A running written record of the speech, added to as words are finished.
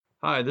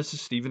Hi, this is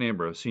Stephen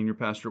Ambrose, Senior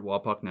Pastor at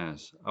Wapak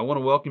Naz. I want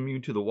to welcome you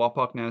to the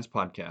Wapak Naz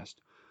podcast.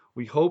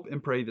 We hope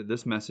and pray that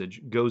this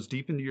message goes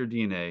deep into your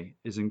DNA,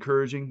 is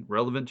encouraging,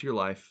 relevant to your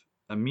life,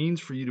 a means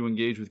for you to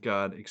engage with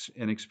God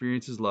and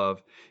experience His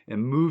love,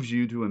 and moves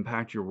you to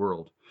impact your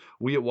world.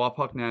 We at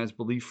Wapak Naz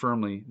believe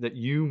firmly that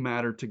you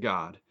matter to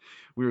God.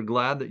 We are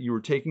glad that you are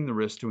taking the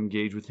risk to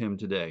engage with Him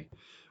today.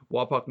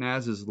 Wapak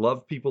Naz is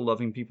love people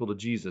loving people to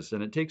Jesus,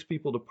 and it takes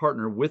people to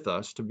partner with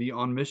us to be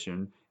on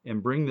mission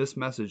and bring this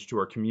message to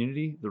our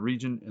community, the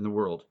region, and the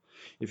world.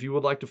 If you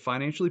would like to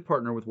financially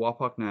partner with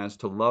Wapak Naz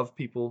to love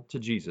people to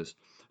Jesus,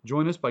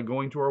 join us by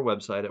going to our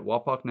website at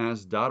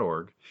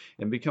wapaknaz.org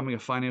and becoming a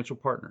financial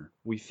partner.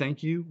 We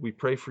thank you, we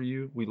pray for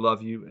you, we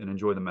love you, and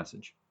enjoy the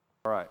message.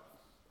 All right.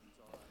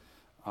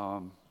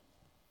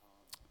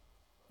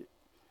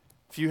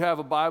 If you have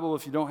a Bible,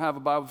 if you don't have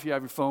a Bible, if you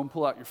have your phone,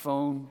 pull out your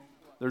phone.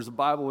 There's a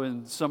Bible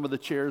in some of the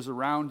chairs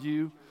around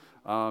you.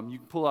 You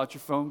can pull out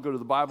your phone, go to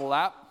the Bible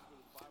app,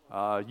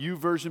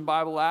 YouVersion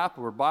Bible app,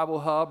 or Bible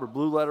Hub, or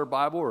Blue Letter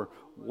Bible, or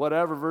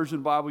whatever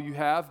version Bible you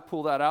have.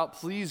 Pull that out.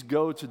 Please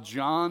go to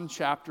John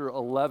chapter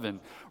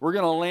 11. We're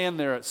going to land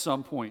there at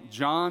some point.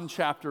 John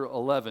chapter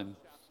 11.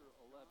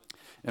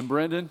 And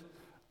Brendan,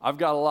 I've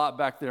got a lot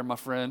back there, my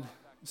friend.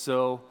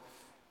 So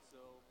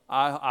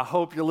I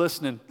hope you're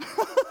listening.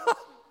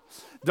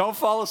 Don't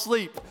fall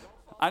asleep.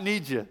 I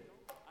need you.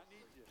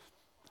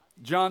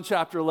 John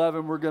chapter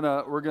 11, we're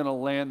gonna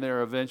land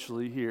there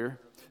eventually here.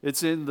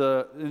 It's in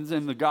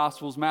the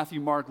Gospels,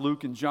 Matthew, Mark,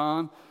 Luke, and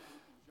John.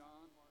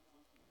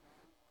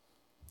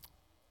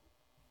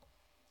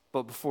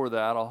 But before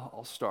that,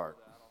 I'll start.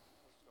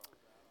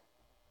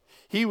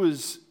 He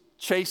was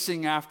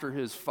chasing after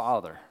his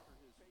father.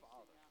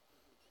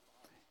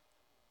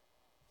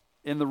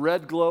 In the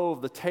red glow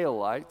of the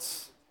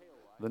taillights,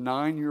 the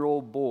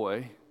 9-year-old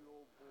boy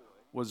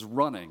was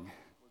running,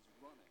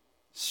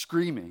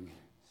 screaming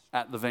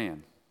at the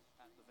van.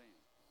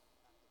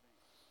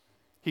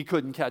 He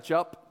couldn't catch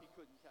up,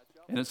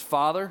 and his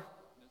father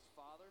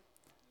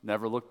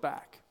never looked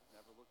back.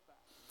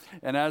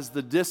 And as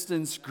the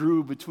distance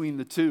grew between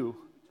the two,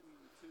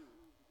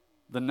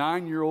 the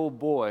 9-year-old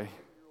boy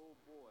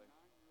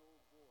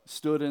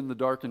stood in the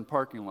darkened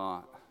parking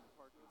lot,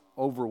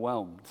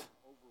 overwhelmed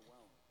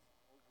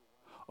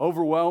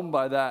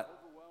by that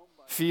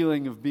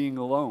feeling of being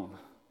alone,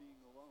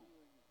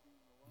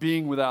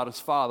 being without his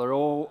father,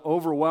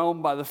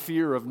 overwhelmed by the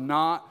fear of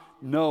not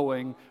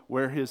knowing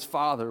where his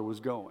father was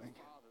going.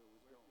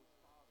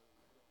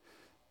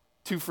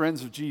 Two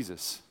friends of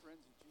Jesus,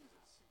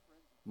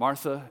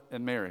 Martha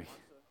and Mary,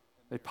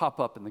 they pop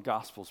up in the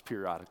Gospels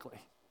periodically.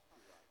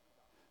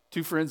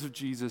 Two friends of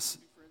Jesus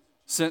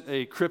sent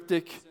a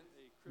cryptic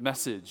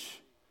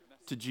message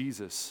to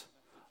Jesus.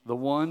 The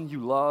one you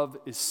love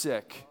is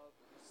sick.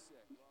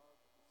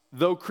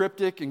 Though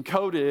cryptic and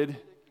coded,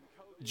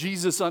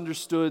 Jesus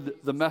understood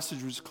the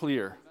message was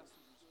clear.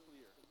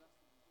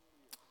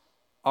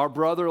 Our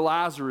brother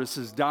Lazarus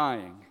is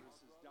dying.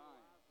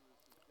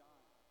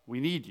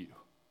 We need you.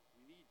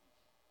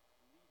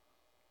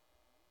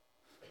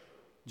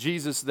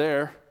 Jesus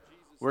there,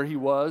 where he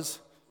was,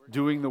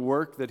 doing the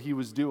work that he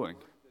was doing,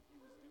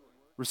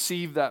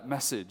 received that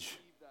message.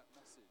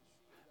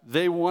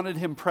 They wanted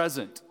him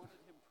present.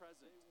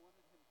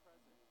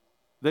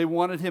 They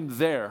wanted him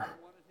there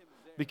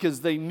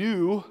because they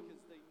knew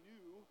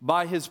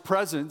by his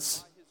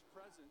presence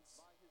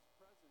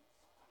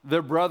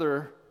their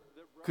brother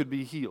could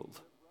be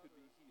healed.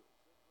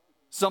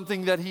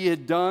 Something that he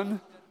had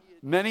done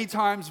many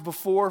times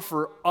before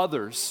for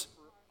others.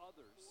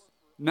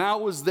 Now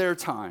was their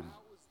time.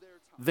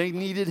 They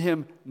needed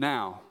him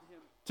now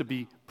to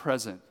be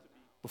present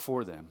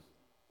before them.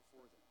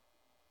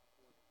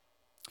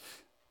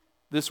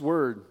 This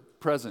word,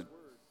 present,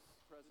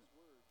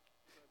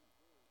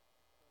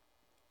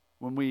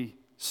 when we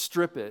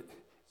strip it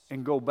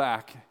and go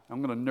back,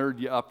 I'm going to nerd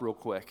you up real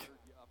quick,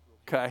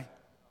 okay?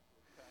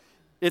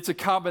 It's a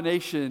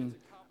combination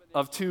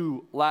of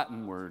two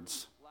Latin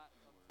words,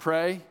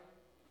 pray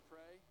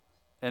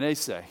and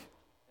esse.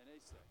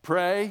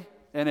 Pray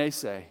and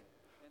esse.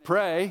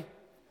 Pray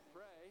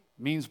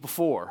means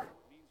before.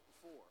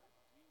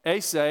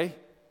 Esse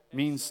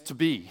means to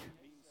be.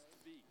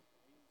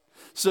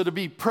 So to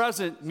be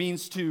present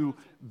means to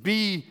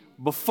be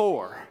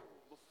before.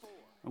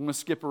 I'm going to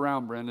skip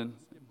around, Brendan.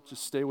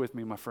 Just stay with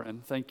me, my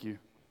friend. Thank you.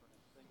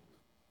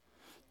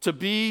 To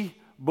be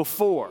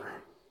before.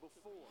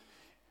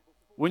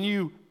 When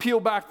you peel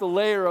back the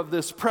layer of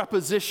this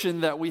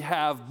preposition that we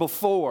have,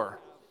 before,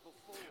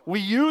 we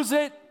use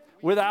it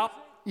without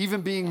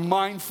even being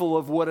mindful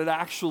of what it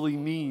actually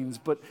means.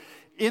 But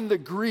in the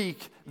Greek,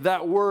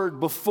 that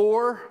word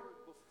before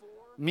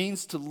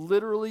means to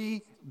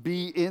literally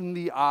be in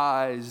the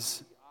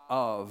eyes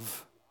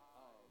of.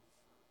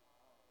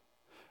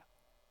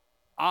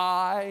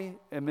 I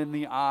am in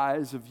the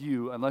eyes of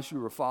you, unless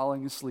you were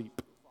falling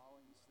asleep.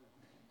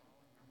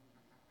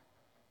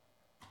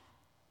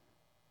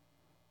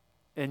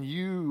 And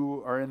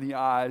you are in the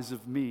eyes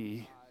of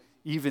me,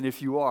 even if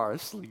you are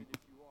asleep.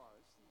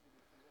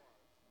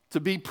 To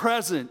be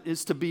present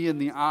is to be in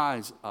the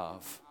eyes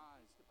of.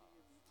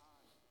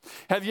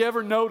 Have you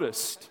ever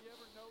noticed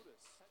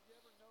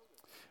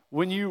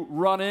when you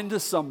run into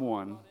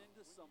someone,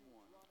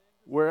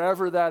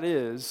 wherever that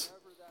is,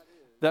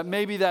 that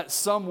maybe that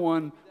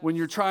someone, when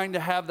you're trying to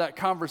have that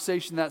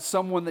conversation, that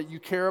someone that you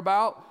care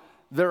about,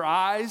 their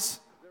eyes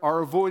are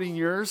avoiding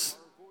yours?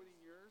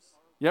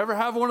 You ever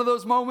have one of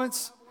those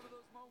moments?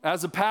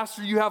 As a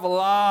pastor, you have a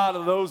lot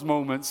of those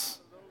moments.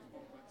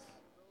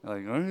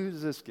 Like, oh,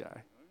 who's this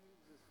guy?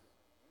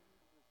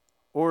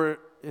 Or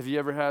have you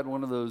ever had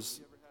one of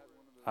those,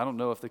 I don't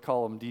know if they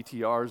call them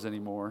DTRs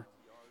anymore,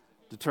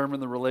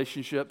 determine the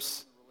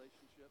relationships?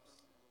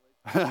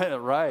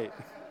 Right.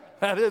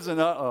 That is an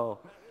uh-oh.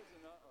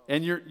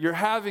 And you're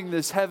having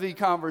this heavy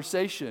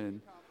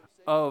conversation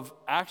of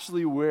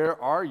actually,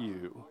 where are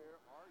you?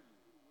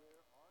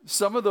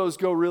 Some of those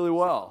go really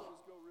well.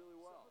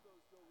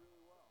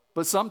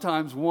 But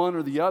sometimes one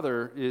or the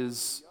other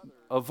is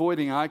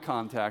avoiding eye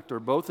contact, or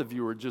both of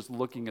you are just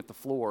looking at the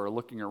floor or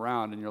looking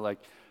around, and you're like,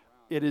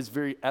 it is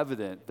very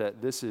evident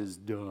that this is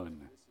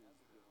done.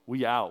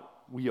 We out.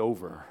 We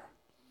over.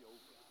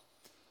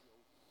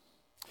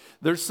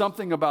 There's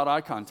something about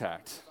eye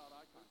contact.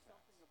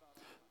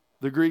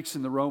 The Greeks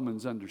and the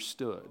Romans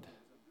understood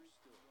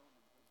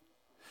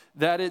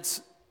that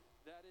it's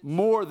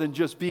more than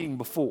just being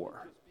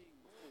before.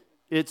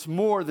 It's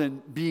more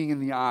than being in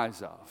the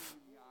eyes of.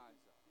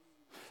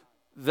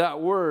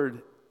 That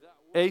word,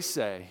 ase,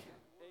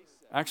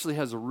 actually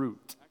has a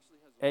root.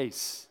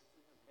 Ace.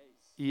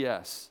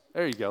 E-S.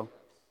 There you go.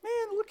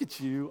 Man, look at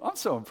you. I'm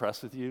so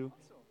impressed with you.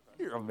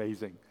 You're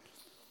amazing.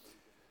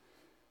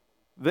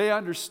 They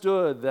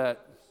understood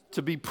that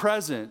to be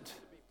present,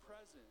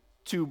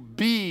 to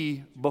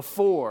be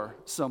before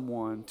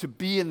someone, to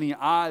be in the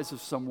eyes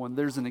of someone,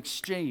 there's an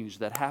exchange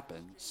that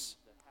happens.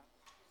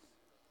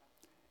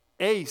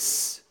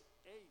 Ace,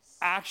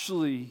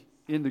 actually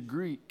in the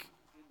Greek,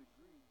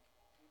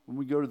 when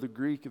we go to the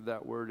Greek of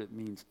that word, it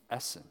means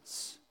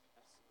essence.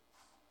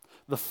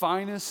 The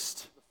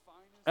finest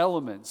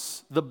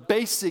elements, the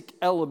basic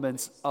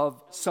elements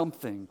of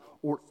something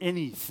or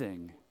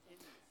anything.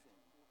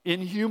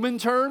 In human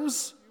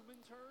terms,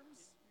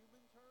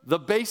 the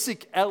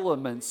basic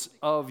elements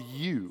of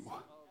you.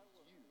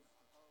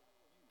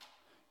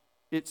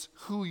 It's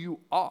who you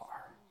are.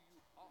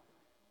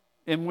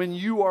 And when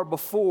you are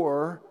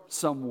before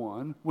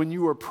someone, when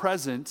you are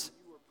present,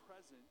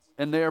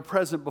 and they are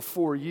present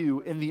before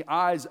you in the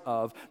eyes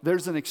of,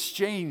 there's an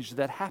exchange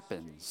that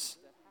happens.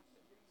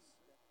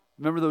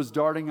 Remember those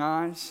darting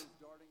eyes?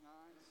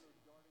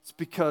 It's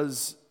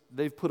because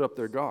they've put up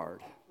their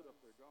guard.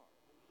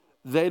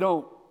 They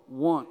don't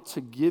want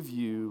to give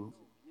you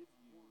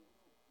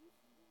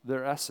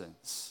their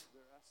essence.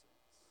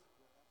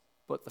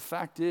 But the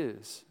fact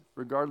is,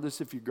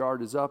 regardless if your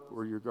guard is up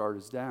or your guard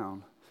is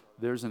down,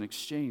 there's an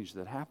exchange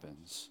that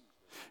happens.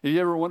 Have you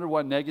ever wondered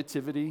why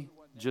negativity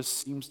just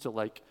seems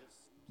to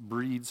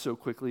breed so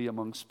quickly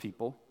amongst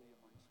people?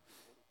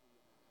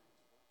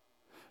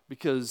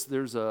 Because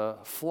there's a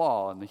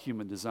flaw in the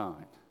human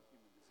design.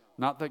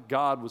 Not that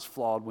God was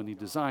flawed when he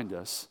designed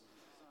us,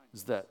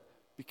 is that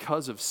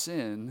because of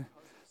sin,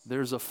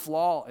 there's a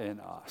flaw in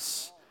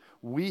us.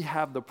 We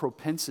have the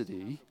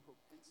propensity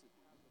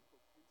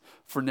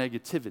for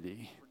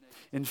negativity.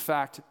 In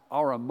fact,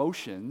 our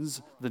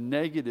emotions, the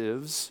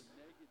negatives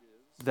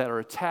that are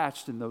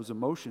attached in those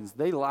emotions,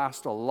 they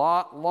last a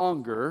lot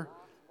longer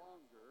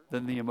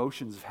than the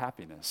emotions of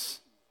happiness.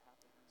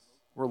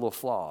 We're a little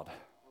flawed.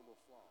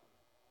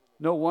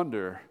 No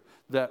wonder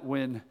that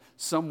when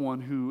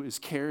someone who is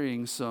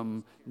carrying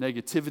some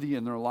negativity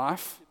in their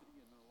life,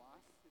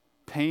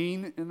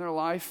 pain in their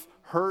life,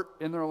 hurt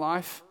in their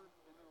life,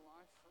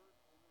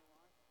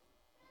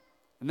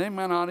 and they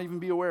might not even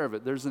be aware of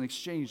it, there's an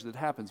exchange that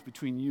happens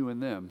between you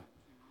and them.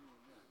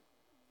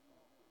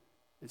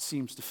 It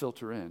seems to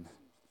filter in.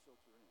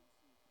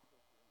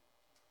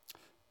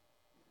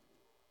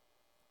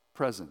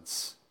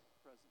 Presence.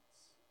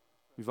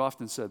 We've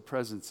often said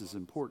presence is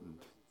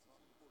important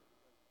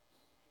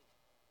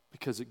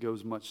because it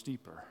goes much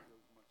deeper.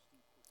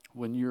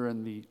 When you're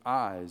in the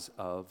eyes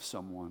of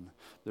someone,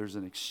 there's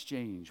an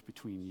exchange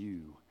between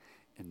you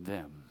and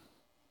them.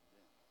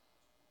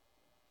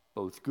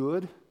 Both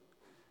good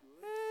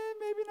and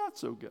maybe not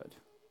so good.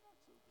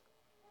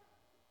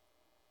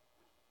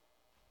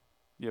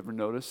 You ever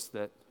notice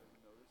that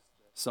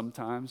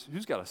sometimes,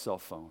 who's got a cell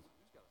phone?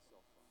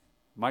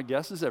 My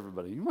guess is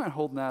everybody. You mind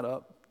holding that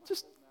up?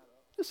 Just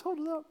hold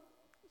it up.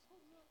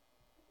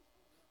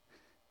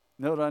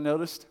 Know what I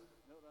noticed?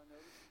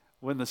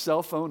 When the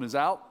cell phone is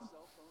out,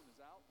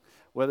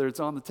 whether it's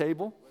on the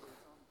table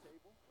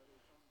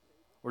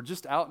or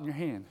just out in your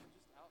hand,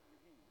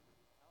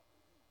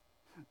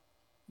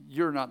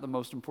 you're not the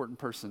most important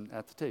person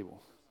at the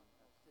table.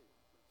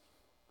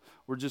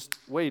 We're just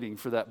waiting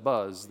for that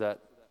buzz, that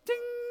ding.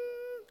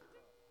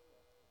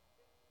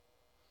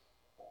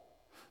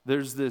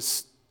 There's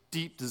this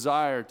deep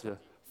desire to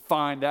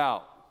find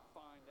out,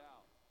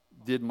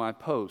 did my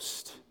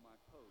post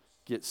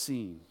get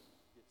seen?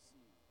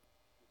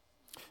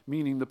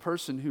 Meaning the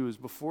person who is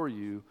before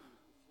you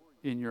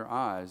in your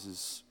eyes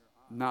is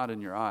not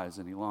in your eyes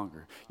any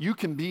longer. You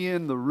can be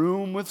in the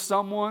room with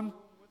someone,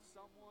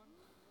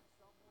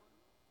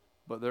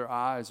 but their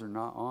eyes are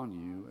not on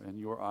you and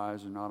your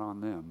eyes are not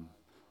on them.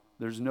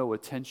 There's no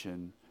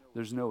attention.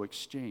 There's no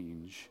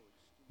exchange.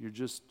 You're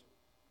just,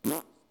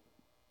 I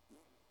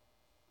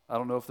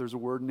don't know if there's a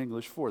word in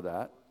English for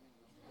that,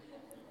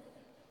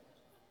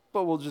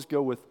 but we'll just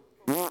go with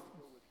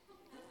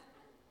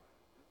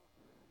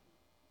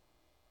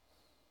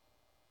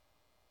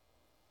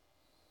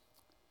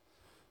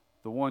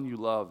the one you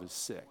love is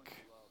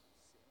sick.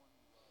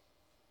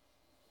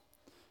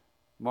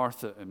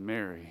 Martha and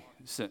Mary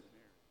sent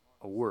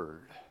a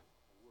word,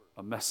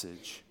 a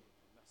message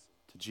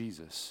to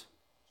Jesus.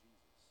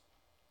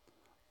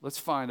 Let's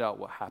find out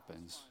what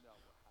happens.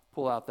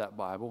 Pull out that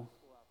Bible,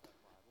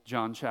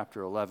 John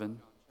chapter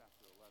 11.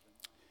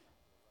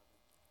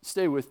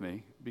 Stay with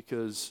me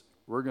because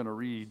we're going to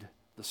read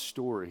the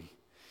story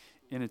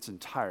in its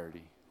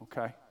entirety,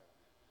 okay?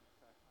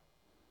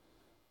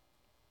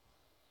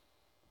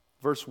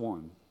 Verse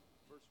 1.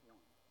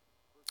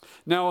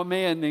 Now a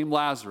man named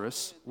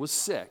Lazarus was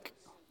sick.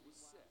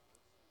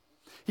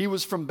 He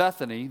was from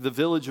Bethany, the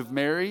village of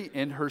Mary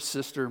and her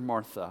sister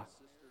Martha.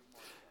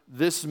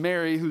 This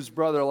Mary, whose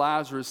brother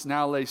Lazarus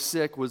now lay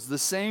sick, was the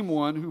same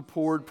one who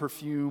poured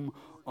perfume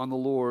on the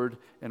Lord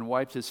and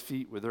wiped his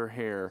feet with her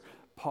hair.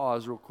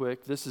 Pause real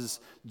quick. This is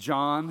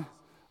John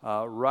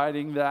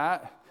writing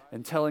that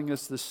and telling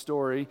us this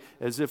story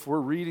as if we're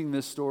reading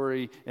this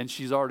story and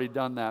she's already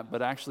done that,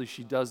 but actually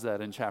she does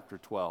that in chapter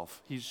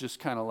 12. He's just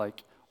kind of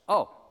like,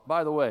 oh,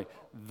 by the way,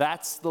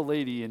 that's the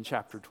lady in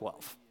chapter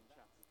 12.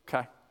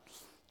 Okay?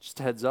 Just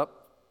a heads up.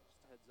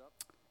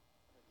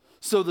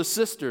 So the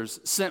sisters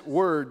sent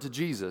word to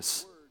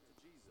Jesus,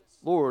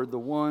 Lord, the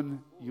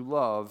one you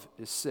love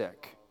is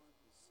sick.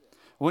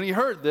 When he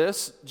heard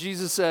this,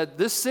 Jesus said,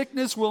 this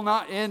sickness will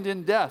not end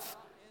in death.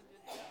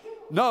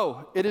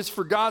 No, it is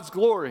for God's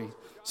glory,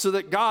 so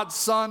that God's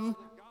Son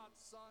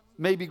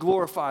may be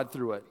glorified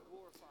through it.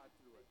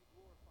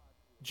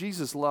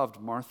 Jesus loved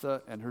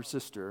Martha and her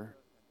sister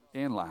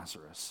and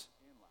Lazarus.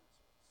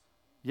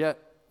 Yet,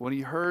 when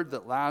he heard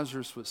that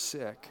Lazarus was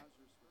sick,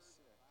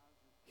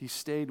 he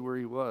stayed where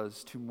he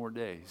was 2 more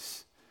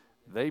days.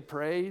 They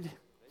prayed.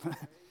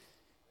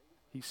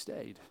 He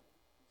stayed.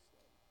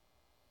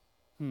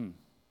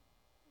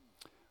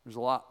 There's a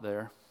lot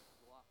there.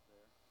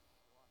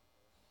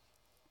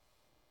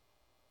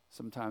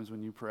 Sometimes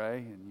when you pray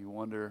and you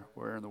wonder,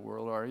 where in the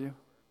world are you?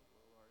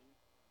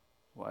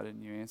 Why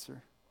didn't you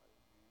answer?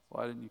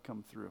 Why didn't you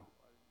come through?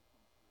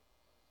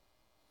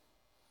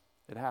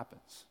 It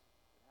happens.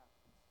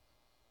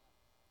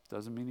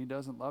 Doesn't mean he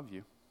doesn't love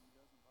you.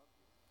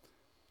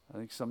 I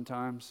think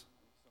sometimes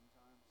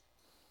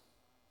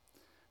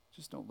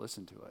just don't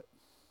listen to it.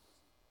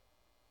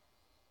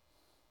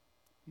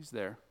 He's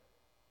there.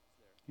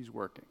 He's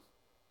working.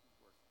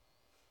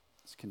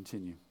 Let's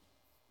continue.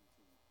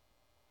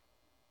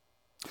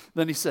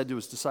 Then he said to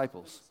his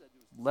disciples,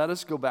 let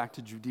us go back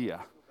to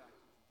Judea.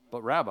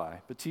 But Rabbi,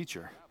 but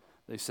teacher,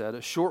 they said,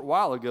 a short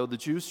while ago the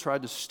Jews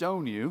tried to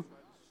stone you,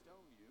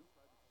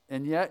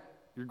 and yet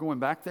you're going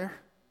back there?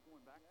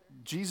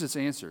 Jesus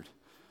answered,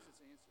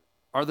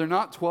 are there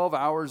not 12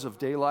 hours of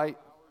daylight?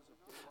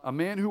 A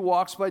man who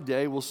walks by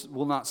day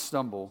will not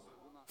stumble,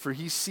 for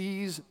he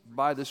sees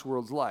by this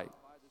world's light.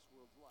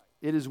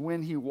 It is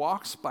when he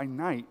walks by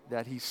night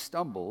that he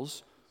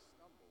stumbles,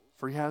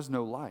 for he has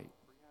no light.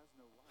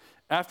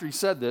 After he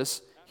said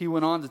this, he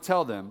went on to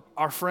tell them,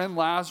 our friend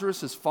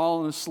Lazarus has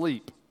fallen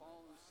asleep,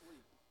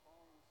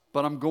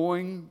 but I'm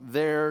going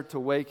there to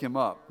wake him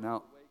up.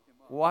 Now,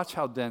 watch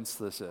how dense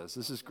this is.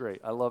 This is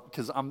great. I love,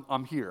 because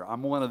I'm here.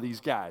 I'm one of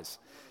these guys.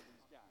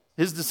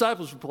 His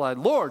disciples replied,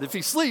 Lord, if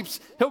he sleeps,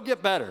 he'll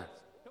get better.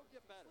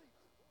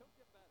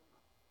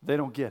 They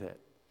don't get it.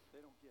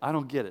 I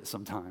don't get it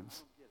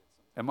sometimes.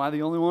 Am I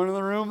the only one in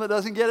the room that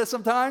doesn't get it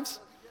sometimes?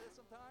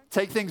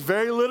 Take things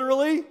very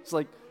literally. It's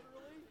like,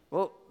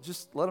 well,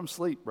 just let him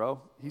sleep, bro.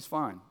 He's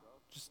fine.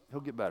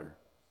 He'll get better.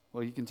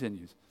 Well, he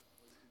continues.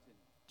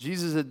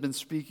 Jesus had been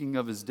speaking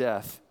of his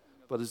death,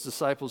 but his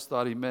disciples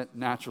thought he meant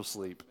natural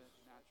sleep.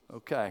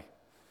 Okay.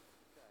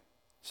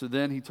 So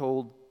then he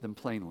told them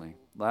plainly,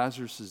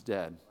 Lazarus is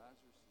dead.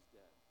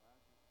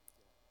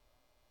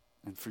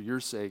 And for your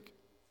sake,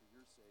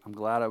 I'm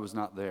glad I was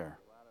not there,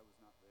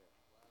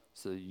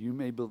 so that you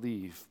may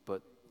believe,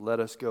 but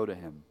let us go to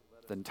him.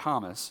 Then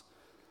Thomas,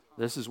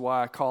 this is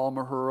why I call him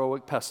a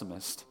heroic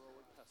pessimist.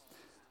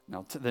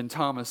 Now, then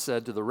Thomas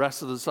said to the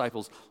rest of the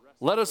disciples,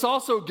 let us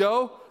also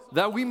go,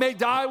 that we may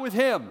die with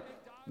him.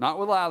 Not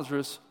with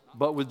Lazarus,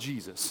 but with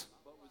Jesus.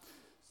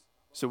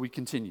 So we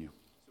continue.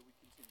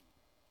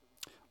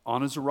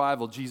 On his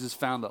arrival, Jesus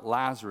found that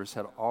Lazarus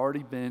had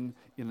already been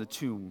in the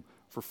tomb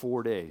for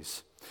 4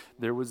 days.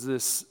 There was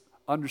this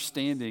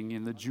understanding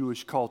in the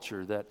Jewish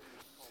culture that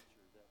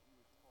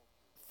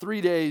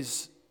 3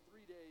 days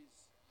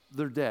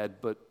they're dead,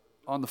 but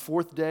on the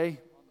 4th day,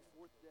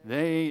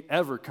 they ain't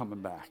ever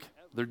coming back.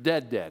 They're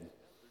dead.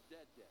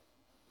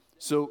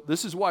 So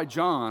this is why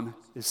John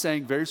is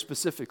saying very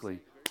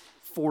specifically,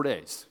 4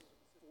 days.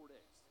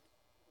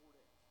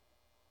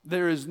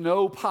 There is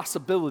no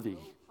possibility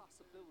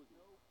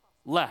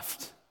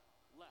left.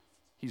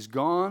 He's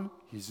gone.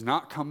 He's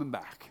not coming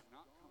back.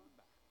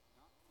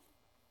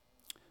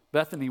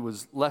 Bethany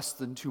was less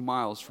than 2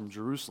 miles from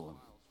Jerusalem.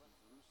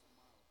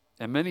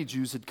 And many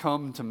Jews had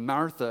come to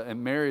Martha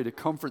and Mary to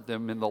comfort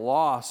them in the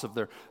loss of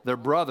their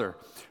brother.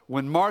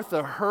 When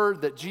Martha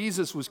heard that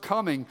Jesus was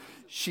coming,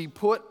 she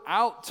went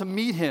out to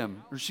meet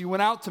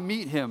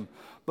him.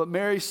 But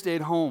Mary stayed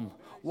home.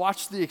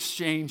 Watch the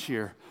exchange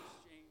here.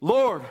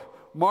 Lord,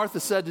 Martha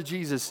said to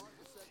Jesus,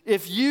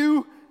 if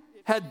you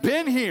had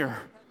been here,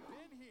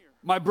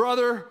 my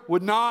brother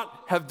would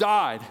not have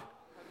died.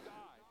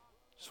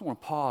 Just want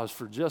to pause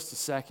for just a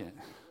second.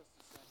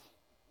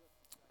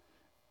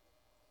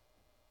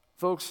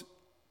 Folks,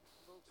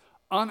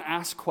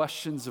 unasked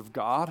questions of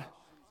God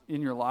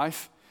in your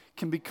life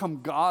can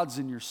become gods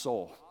in your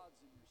soul.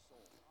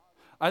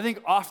 I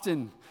think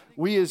often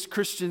we as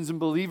Christians and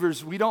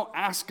believers, we don't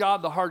ask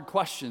God the hard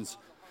questions.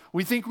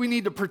 We think we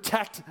need to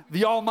protect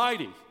the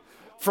Almighty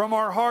from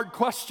our hard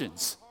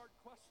questions.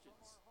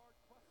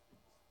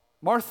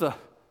 Martha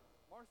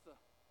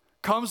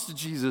comes to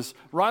Jesus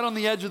right on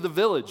the edge of the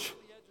village.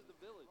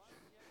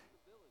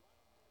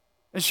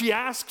 And she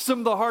asks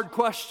him the hard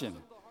question.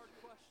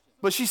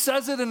 But she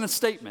says it in a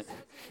statement.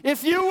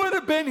 If you would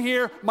have been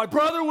here, my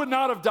brother would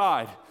not have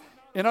died.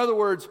 In other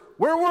words,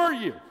 where were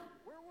you?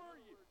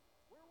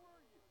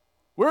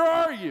 Where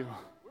are you?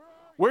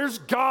 Where's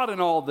God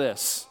in all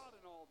this?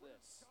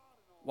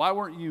 Why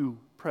weren't you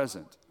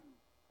present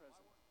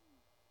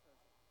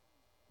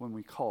when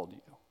we called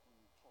you?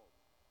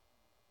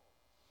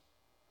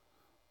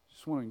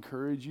 Just want to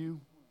encourage you.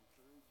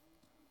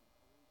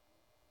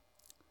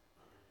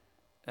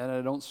 And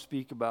I don't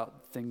speak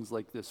about things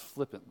like this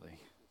flippantly.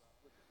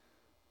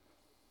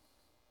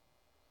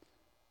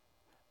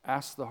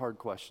 Ask the hard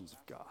questions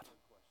of God.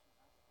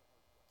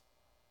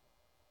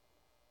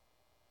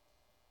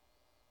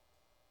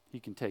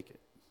 He can take it.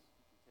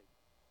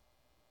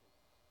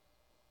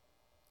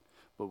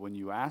 But when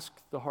you ask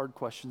the hard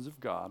questions of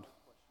God,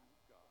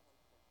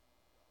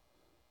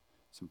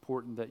 it's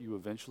important that you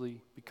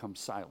eventually become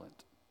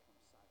silent.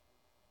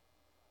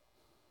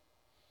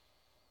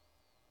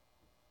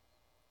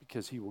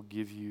 Because he will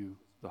give you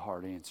the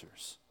hard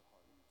answers.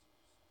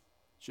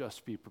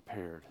 Just be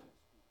prepared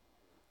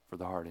for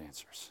the hard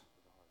answers.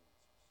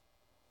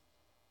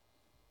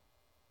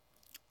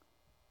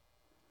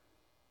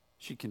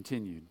 She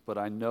continued, but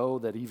I know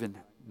that even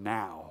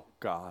now,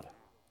 God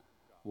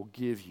will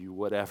give you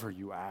whatever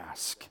you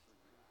ask.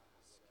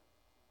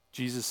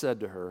 Jesus said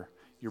to her,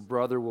 your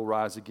brother will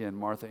rise again.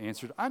 Martha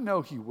answered, I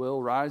know he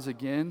will rise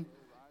again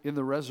in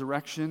the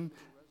resurrection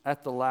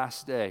at the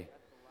last day.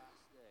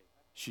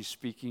 She's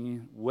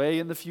speaking way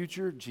in the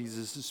future.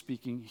 Jesus is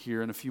speaking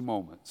here in a few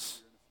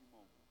moments.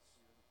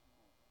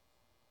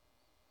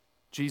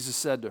 Jesus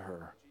said to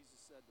her,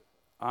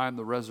 I am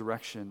the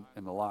resurrection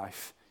and the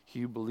life.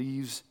 He who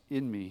believes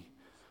in me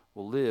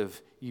will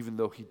live even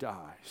though he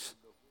dies.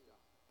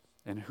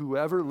 And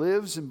whoever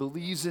lives and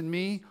believes in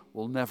me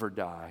will never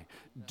die.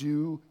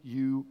 Do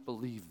you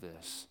believe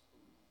this?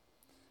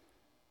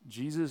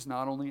 Jesus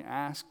not only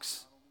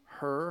asks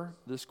her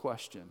this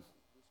question,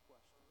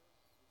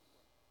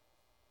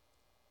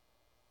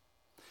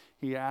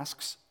 he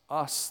asks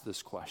us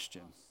this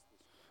question.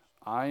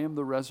 I am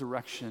the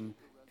resurrection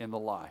and the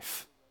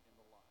life.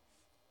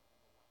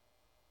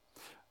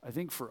 I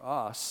think for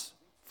us,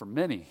 for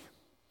many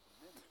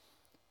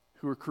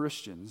who are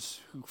Christians,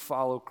 who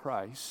follow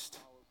Christ,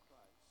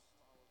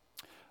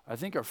 I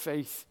think our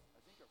faith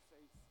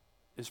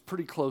is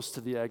pretty close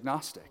to the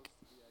agnostic.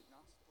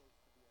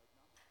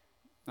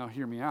 Now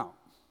hear me out.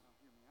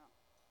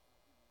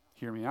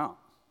 Hear me out.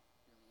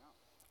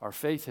 Our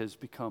faith has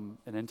become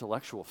an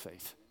intellectual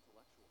faith.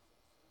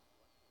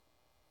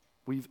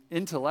 We've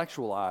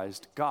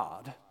intellectualized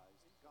God,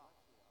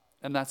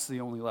 and that's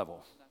the only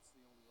level.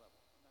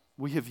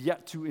 We have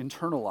yet to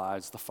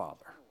internalize the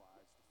Father.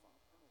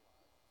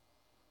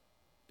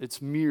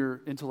 It's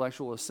mere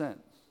intellectual assent.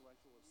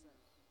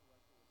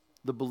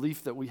 The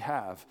belief that we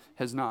have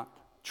has not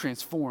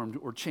transformed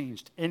or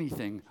changed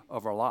anything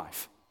of our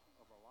life.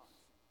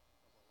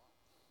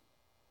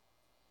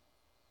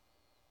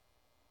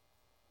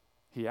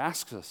 He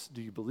asks us,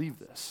 do you believe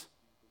this?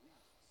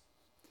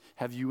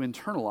 Have you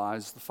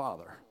internalized the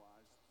Father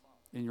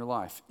in your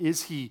life?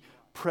 Is he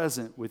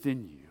present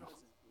within you?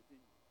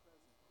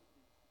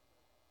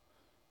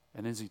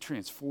 And is he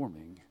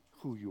transforming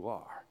who you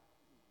are?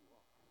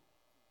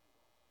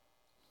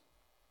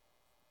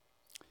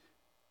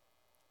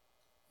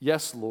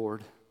 Yes,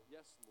 Lord,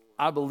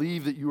 I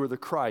believe that you are the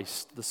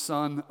Christ, the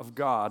Son of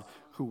God,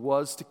 who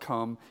was to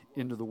come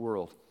into the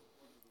world.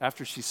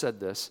 After she said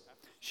this,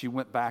 she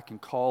went back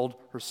and called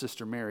her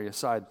sister Mary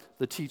aside.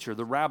 The teacher,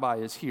 the rabbi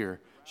is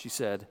here, she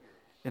said,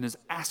 and is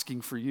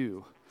asking for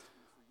you.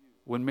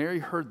 When Mary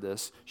heard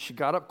this, she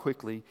got up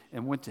quickly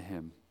and went to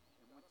him.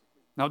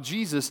 Now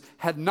Jesus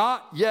had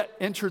not yet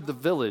entered the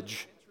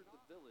village,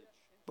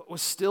 but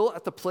was still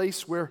at the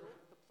place where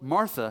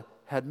Martha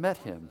had met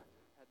him.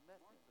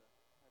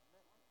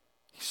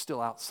 He's still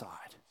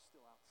outside.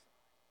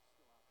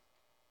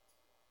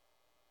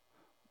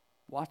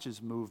 Watch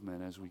his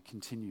movement as we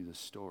continue the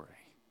story.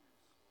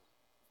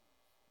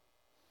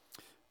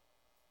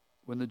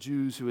 When the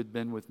Jews who had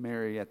been with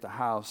Mary at the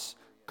house,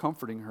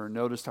 comforting her,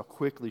 noticed how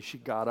quickly she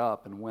got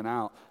up and went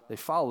out, they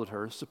followed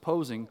her,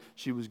 supposing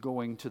she was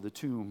going to the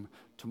tomb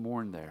to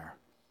mourn there.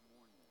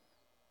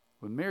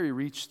 When Mary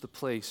reached the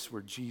place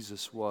where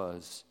Jesus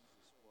was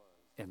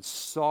and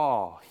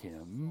saw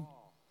him,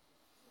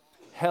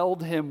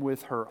 held him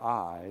with her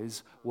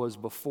eyes, was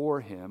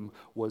before him,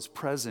 was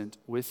present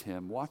with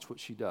him. Watch what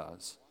she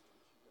does.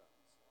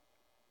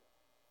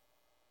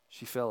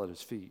 She fell at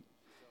his feet.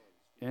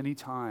 Any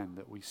time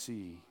that we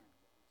see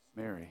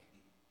Mary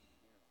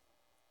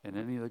in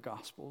any of the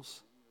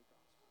Gospels,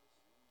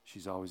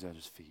 she's always at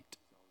his feet.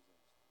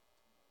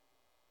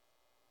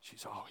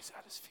 She's always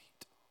at his feet.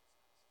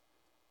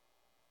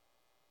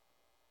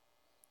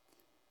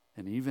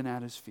 And even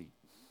at his feet,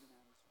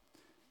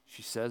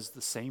 she says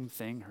the same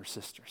thing her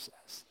sister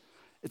says.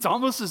 It's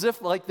almost as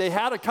if like they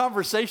had a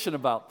conversation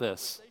about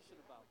this.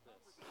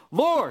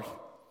 Lord,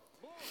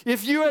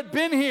 if you had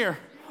been here,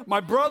 my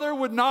brother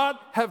would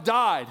not have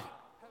died.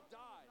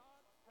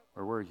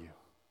 Where were you?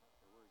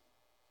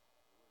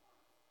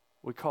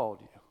 We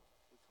called you.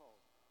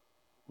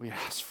 We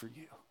asked for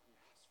you.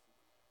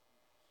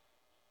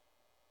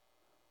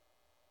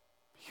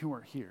 You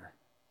weren't here.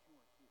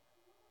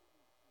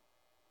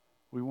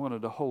 We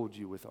wanted to hold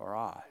you with our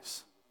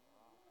eyes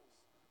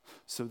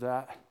so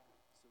that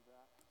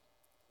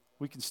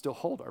we can still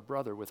hold our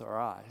brother with our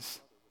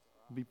eyes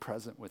and be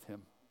present with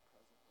him.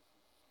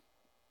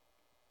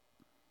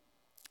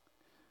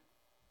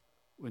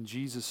 When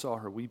Jesus saw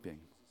her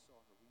weeping,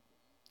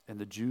 and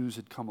the Jews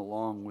had come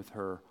along with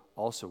her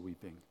also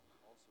weeping,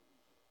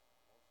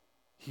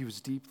 he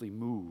was deeply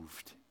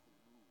moved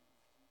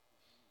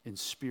in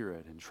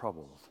spirit and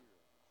troubled.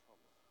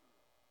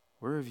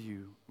 Where have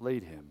you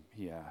laid him?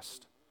 He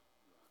asked.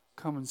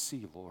 Come and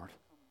see, Lord.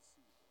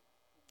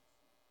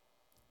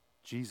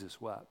 Jesus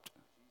wept.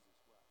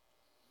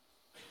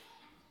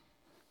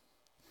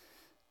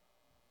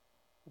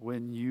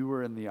 When you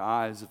were in the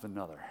eyes of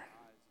another,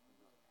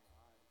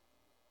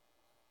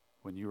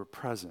 when you were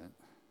present,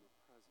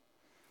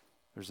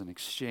 there's an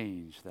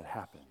exchange that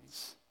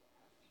happens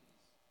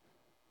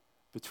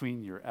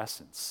between your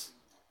essence,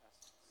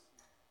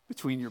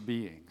 between your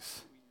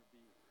beings.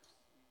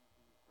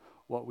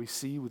 What we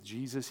see with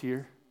Jesus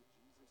here,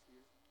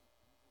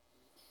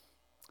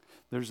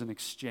 there's an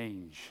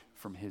exchange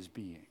from his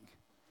being.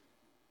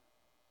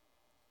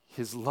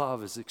 His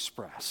love is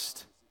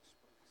expressed.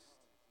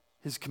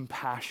 His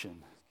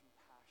compassion.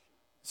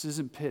 This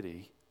isn't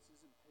pity.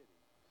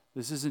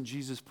 This isn't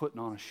Jesus putting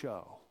on a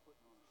show.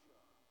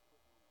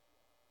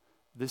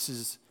 This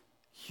is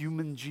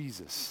human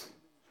Jesus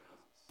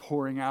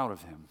pouring out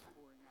of him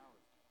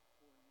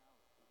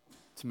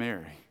to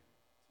Mary.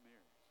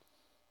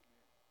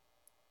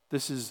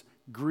 This is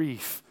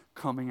grief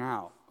coming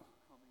out.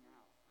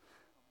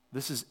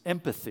 This is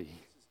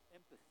empathy.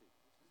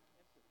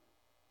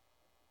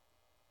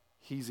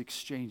 He's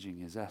exchanging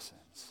his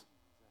essence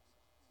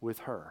with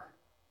her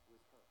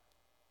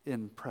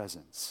in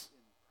presence.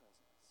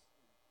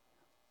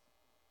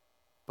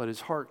 But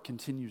his heart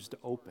continues to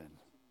open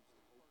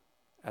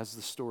as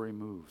the story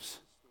moves.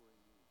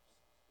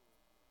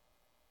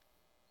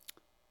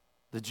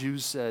 The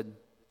Jews said,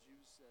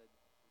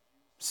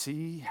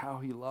 "See how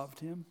he loved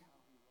him?"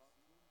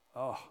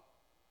 Oh,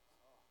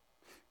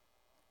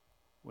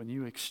 when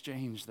you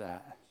exchange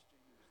that,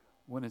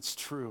 when it's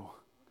true,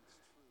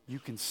 you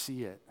can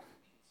see it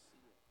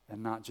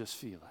and not just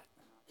feel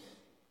it.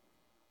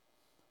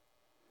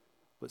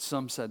 But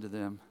some said to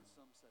them,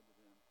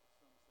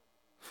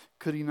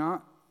 Could he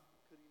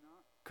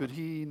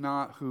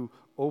not who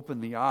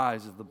opened the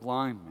eyes of the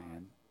blind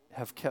man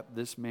have kept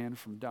this man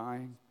from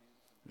dying?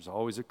 There's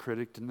always a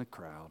critic in the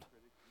crowd.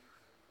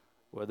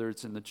 Whether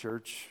it's in the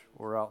church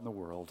or out in the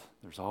world,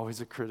 there's always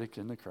a critic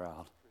in the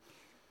crowd.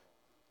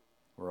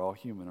 We're all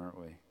human, aren't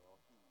we?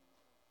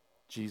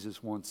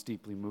 Jesus, once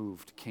deeply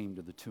moved, came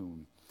to the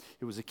tomb.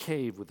 It was a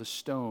cave with a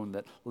stone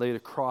that laid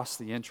across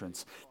the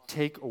entrance.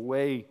 "Take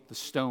away the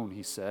stone,"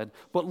 he said.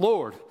 "But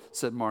Lord,"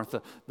 said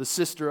Martha, the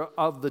sister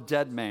of the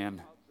dead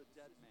man.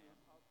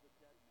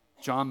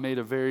 John made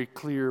a very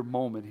clear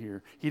moment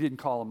here. He didn't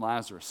call him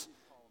Lazarus.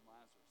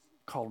 He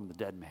called him the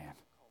dead man.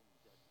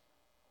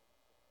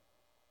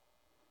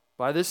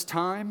 By this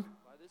time,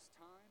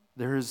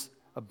 there is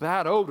a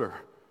bad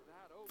odor,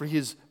 for he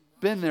has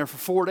been there for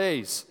 4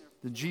 days.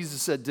 Then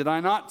Jesus said, "Did I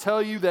not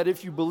tell you that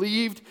if you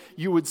believed,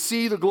 you would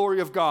see the glory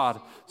of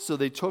God?" So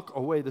they took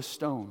away the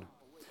stone.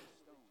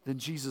 Then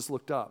Jesus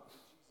looked up.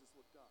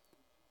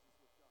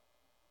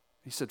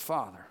 He said,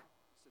 "Father,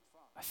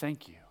 I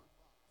thank you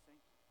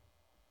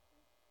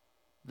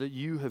that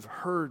you have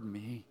heard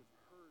me.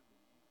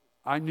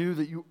 I knew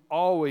that you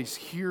always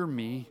hear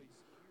me,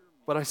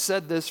 but I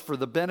said this for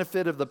the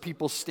benefit of the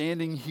people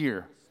standing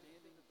here,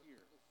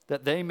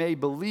 that they may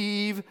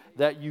believe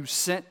that you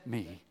sent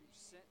me.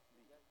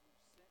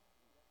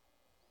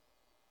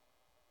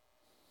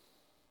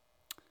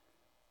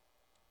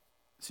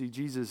 See,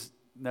 Jesus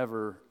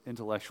never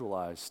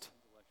intellectualized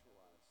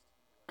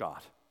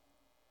God.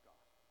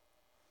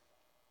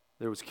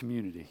 There was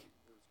community.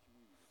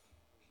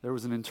 There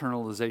was an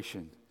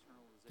internalization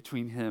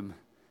between him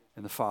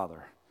and the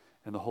Father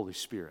and the Holy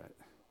Spirit.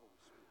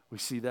 We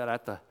see that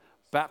at the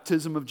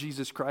baptism of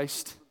Jesus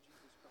Christ.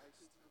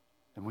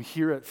 And we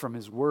hear it from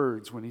his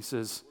words when he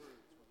says,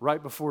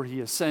 right before he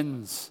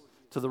ascends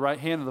to the right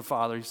hand of the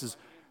Father, he says,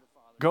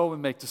 go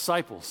and make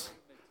disciples,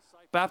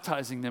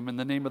 baptizing them in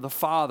the name of the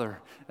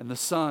Father and the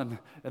Son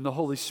and the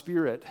Holy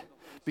Spirit,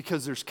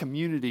 because there's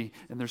community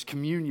and there's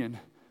communion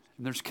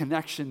and there's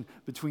connection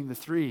between the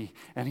three.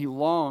 And he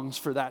longs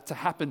for that to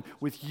happen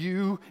with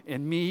you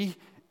and me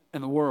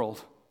and the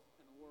world.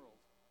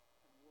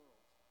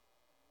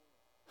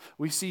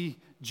 We see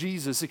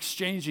Jesus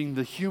exchanging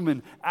the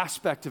human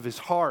aspect of his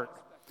heart.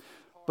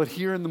 But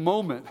here in the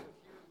moment,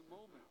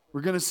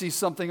 we're going to see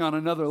something on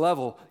another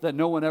level that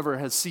no one ever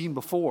has seen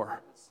before.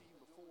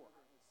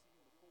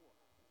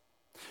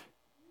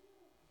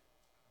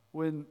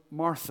 When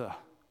Martha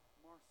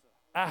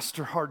asked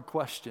her hard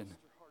question,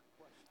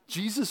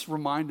 Jesus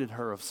reminded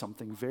her of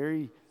something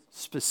very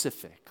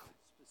specific.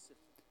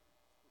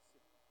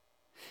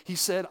 He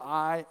said,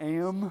 I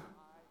am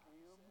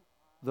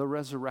the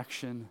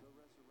resurrection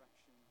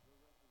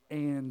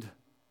and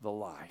the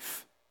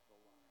life.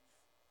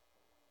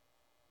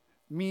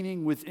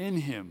 Meaning within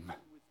him,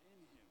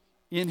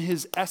 in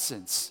his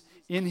essence,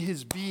 in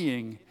his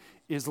being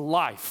is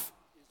life.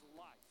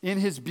 In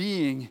his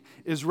being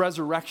is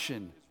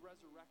resurrection.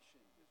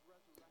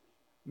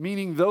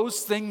 Meaning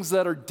those things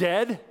that are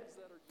dead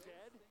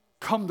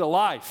come to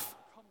life.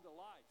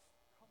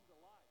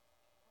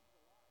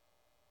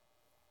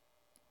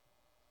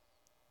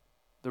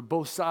 They're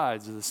both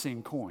sides of the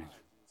same coin.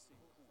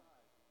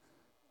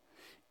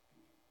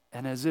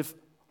 And as if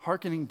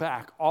hearkening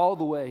back all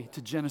the way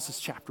to Genesis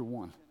chapter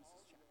 1,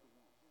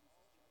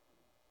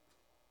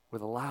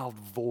 with a loud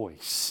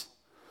voice,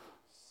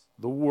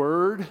 the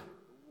Word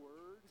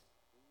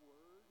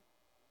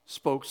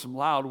spoke some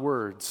loud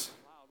words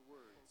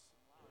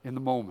in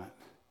the moment.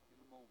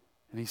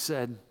 And he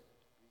said,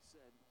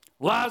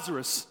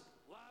 Lazarus,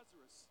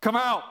 come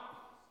out.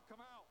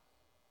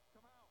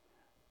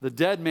 The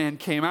dead man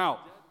came out,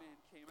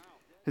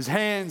 his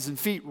hands and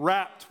feet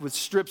wrapped with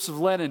strips of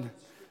linen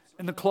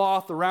and the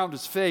cloth around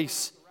his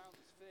face.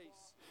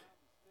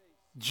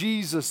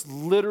 Jesus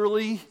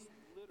literally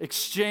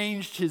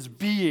exchanged his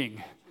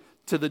being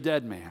to the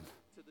dead man,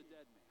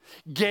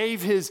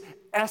 gave his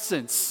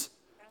essence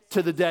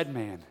to the dead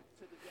man.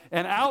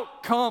 And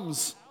out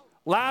comes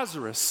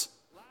Lazarus.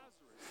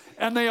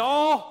 And they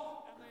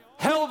all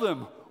held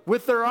him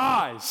with their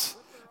eyes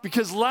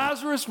because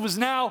Lazarus was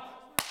now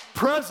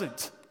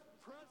present.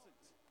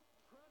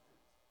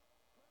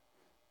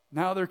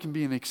 Now there can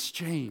be an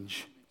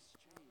exchange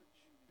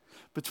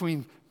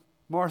between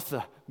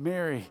Martha,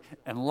 Mary,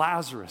 and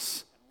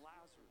Lazarus,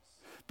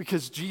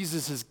 because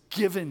Jesus has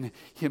given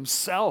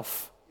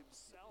himself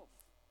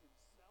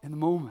in the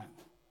moment.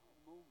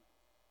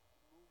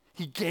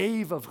 He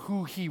gave of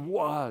who he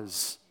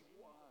was.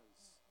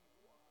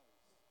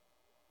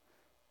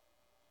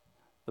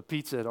 The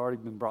pizza had already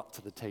been brought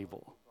to the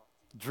table.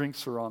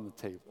 Drinks were on the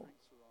table.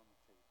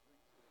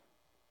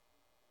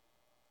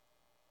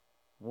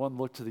 One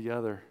looked to the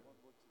other.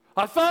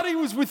 I thought he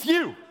was with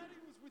you.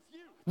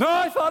 No,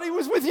 I thought he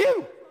was with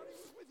you.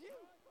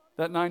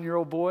 That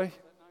 9-year-old boy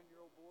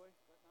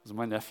was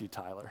my nephew,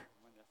 Tyler.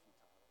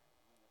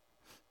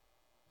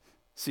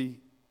 See,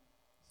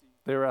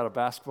 they were at a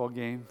basketball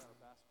game.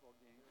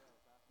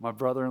 My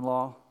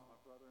brother-in-law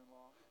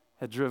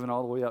had driven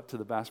all the way up to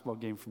the basketball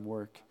game from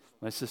work.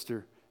 My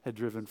sister had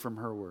driven from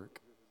her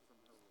work.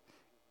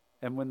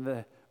 And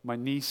when my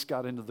niece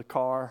got into the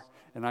car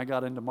and I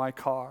got into my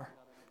car,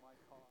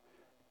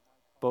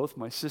 both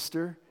my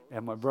sister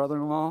and my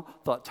brother-in-law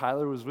thought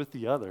Tyler was with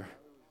the other.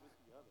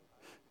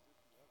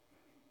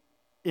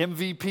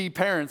 MVP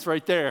parents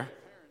right there.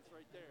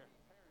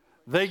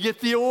 They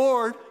get the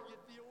award.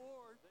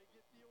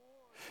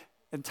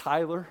 And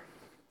Tyler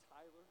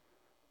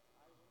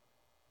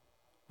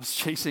was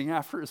chasing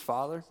after his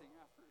father.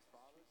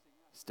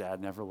 His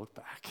dad never looked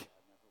back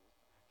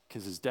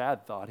because his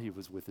dad thought he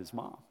was with his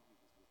mom.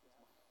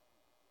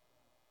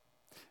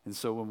 And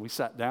so when we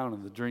sat down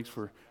and the drinks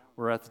were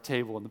at the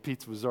table and the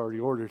pizza was already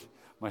ordered,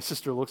 my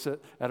sister looks at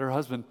her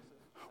husband.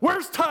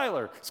 Where's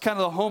Tyler? It's kind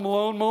of the Home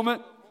Alone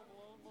moment.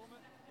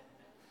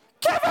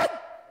 Kevin!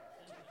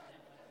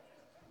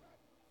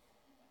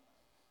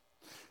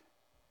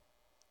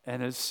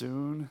 And as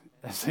soon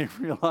as they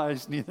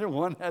realized neither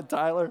one had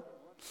Tyler,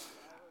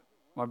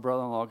 my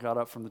brother-in-law got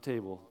up from the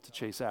table to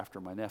chase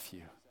after my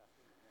nephew.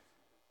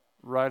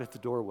 Right at the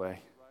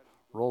doorway,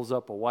 rolls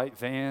up a white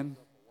van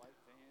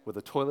with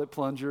a toilet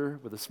plunger,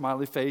 with a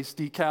smiley face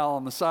decal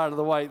on the side of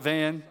the white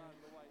van,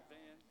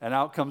 and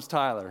out comes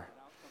Tyler.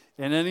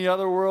 In any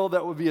other world,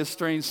 that would be a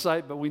strange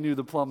sight, but we knew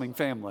the plumbing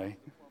family.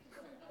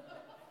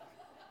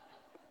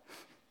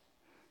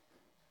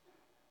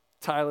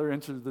 Tyler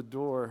entered the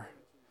door,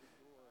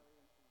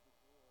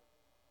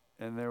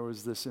 and there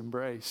was this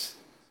embrace.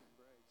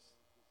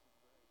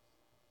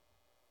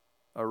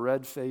 A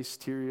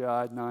red-faced,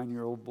 teary-eyed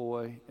 9-year-old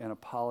boy and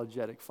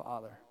apologetic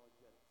father.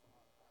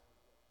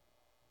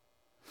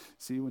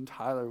 See, when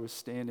Tyler was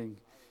standing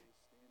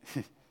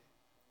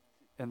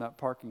in that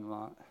parking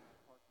lot,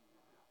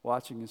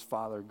 watching his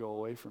father go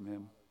away from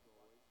him,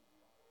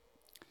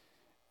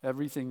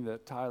 everything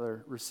that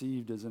Tyler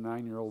received as a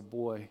 9-year-old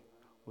boy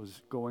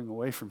was going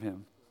away from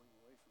him.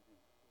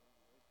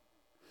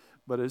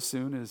 But as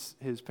soon as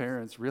his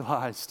parents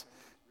realized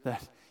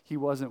that he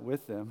wasn't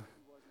with them,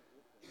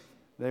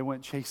 they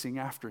went chasing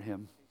after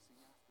him.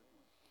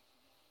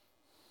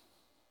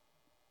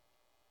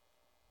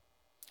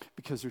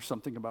 Because there's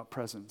something about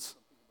presence.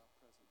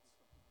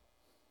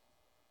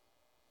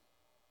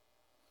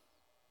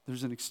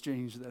 There's an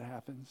exchange that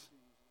happens.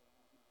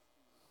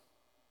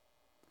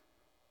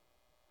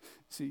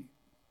 See,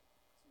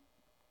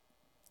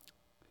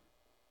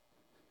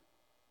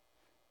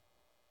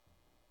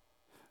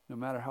 no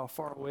matter how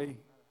far away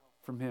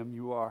from him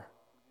you are,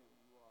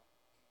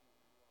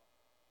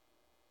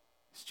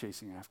 he's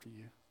chasing after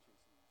you.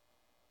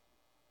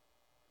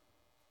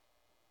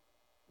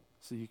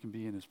 So you can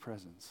be in his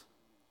presence.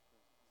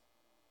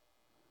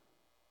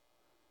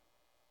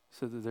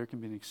 So that there can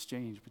be an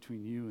exchange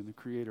between you and the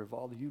creator of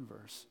all the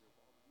universe.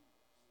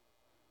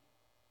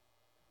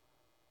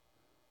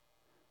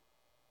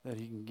 That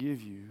he can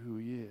give you who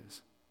he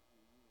is.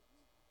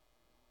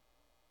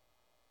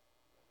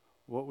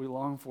 What we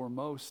long for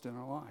most in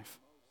our life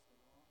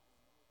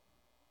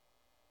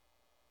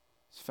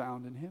is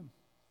found in him.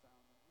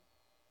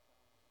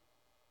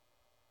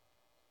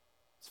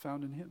 It's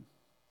found in him.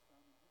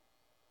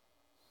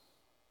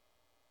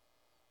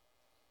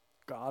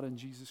 God and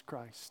Jesus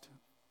Christ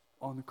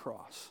on the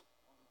cross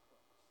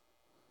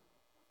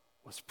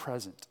was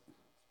present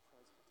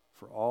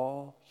for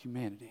all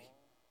humanity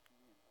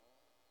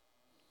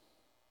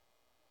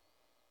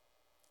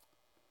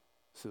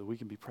so that we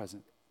can be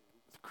present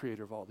with the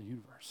creator of all the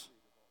universe.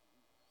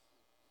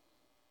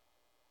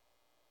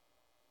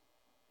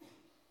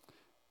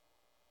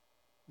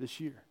 This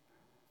year,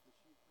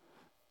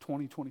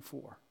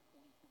 2024,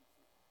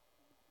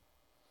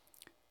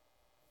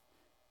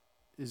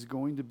 is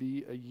going to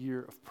be a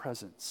year of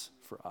presence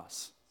for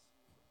us.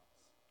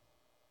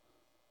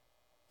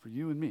 For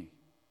you and me.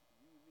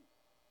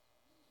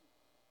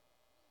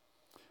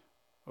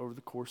 Over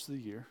the course of the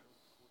year,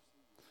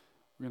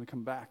 we're going to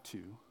come back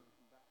to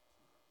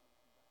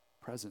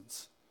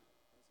presence.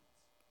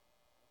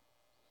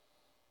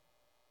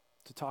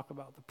 To talk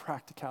about the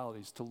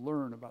practicalities, to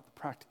learn about the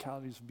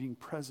practicalities of being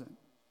present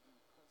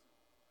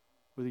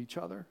with each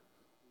other,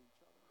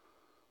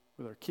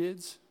 with our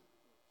kids,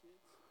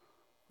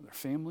 with our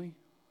family,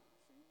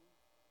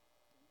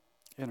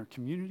 and our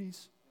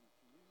communities.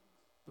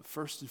 But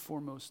first and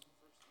foremost,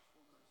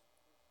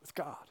 with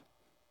God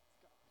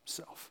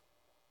himself.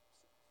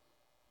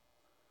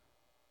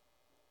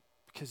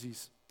 Because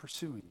he's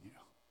pursuing you.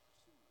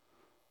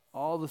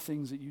 All the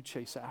things that you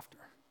chase after.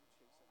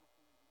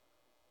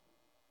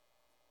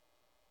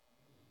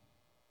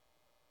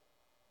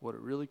 What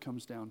it really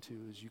comes down to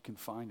is you can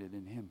find it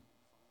in him.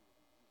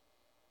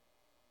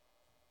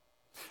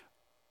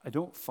 I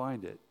don't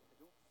find it.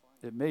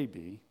 It may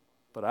be,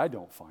 but I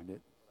don't find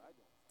it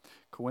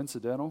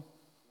coincidental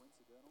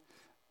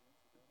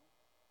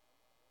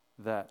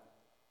that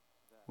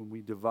when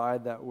we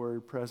divide that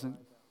word present,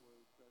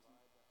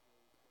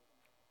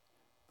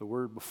 the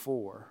word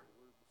before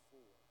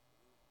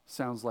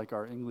sounds like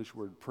our English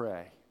word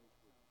pray.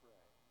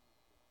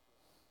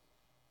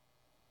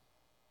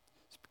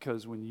 It's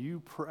because when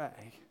you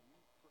pray,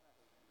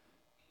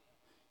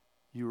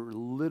 you're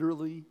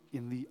literally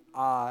in the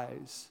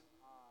eyes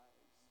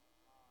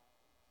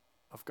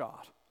of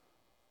God.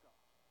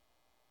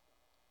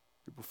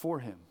 You're before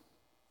him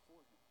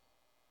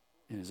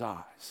in his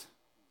eyes,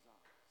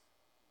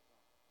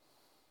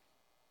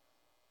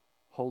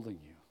 holding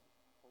you,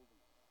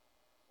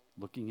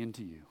 looking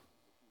into you.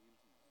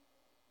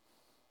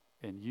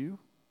 And you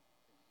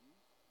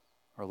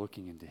are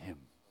looking into him.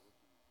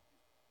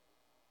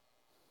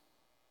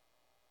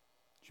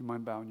 Do you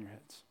mind bowing your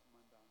heads?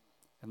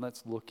 And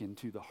let's look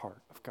into the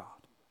heart of God.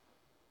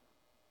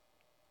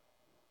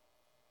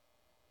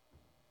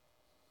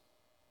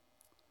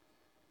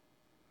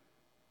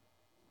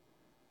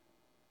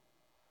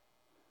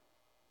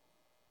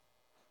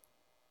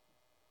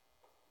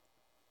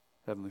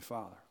 Heavenly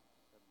Father,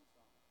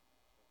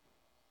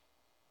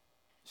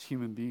 as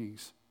human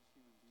beings,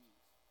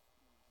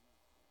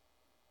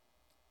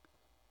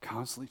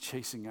 constantly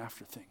chasing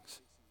after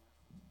things.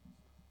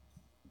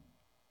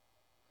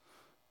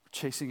 We're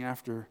chasing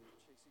after,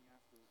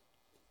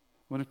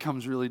 when it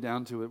comes really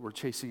down to it, we're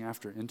chasing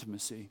after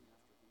intimacy.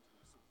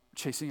 We're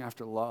chasing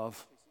after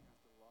love.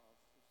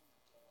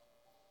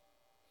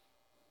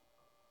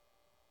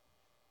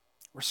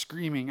 We're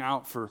screaming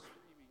out for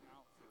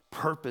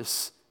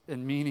purpose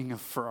and meaning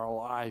for our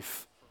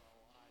life.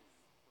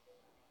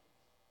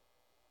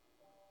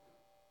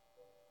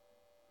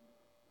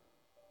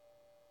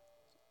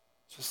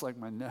 just like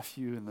my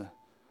nephew in the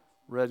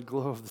red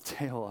glow of the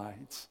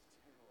taillights,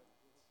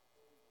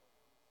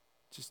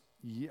 just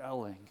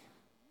yelling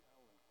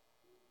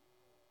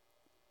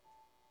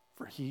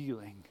for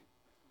healing,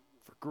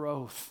 for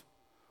growth,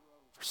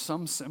 for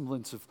some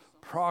semblance of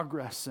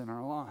progress in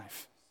our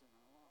life.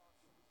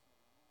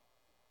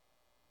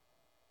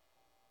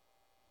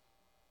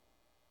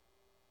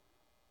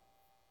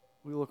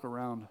 We look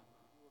around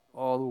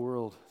all the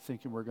world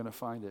thinking we're going to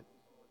find it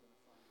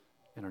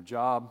in our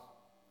job,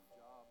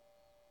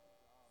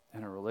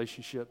 in our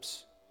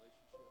relationships,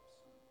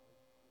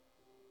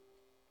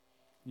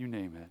 you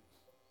name it.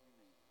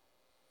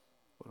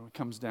 But when it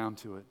comes down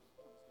to it,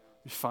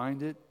 we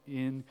find it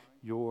in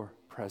your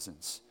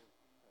presence.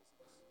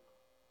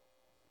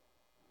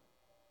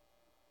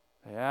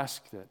 I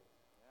ask that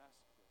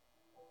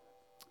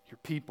your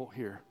people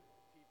here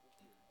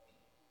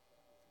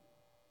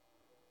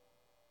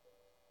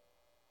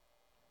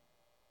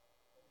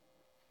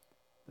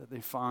that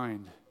they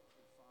find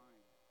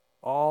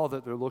all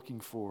that they're looking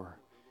for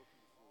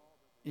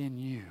in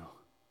you.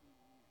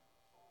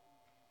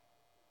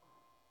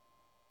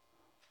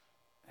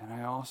 And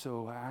I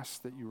also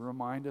ask that you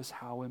remind us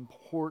how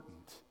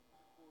important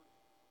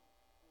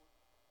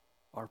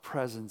our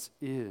presence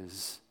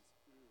is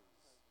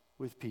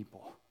with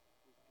people.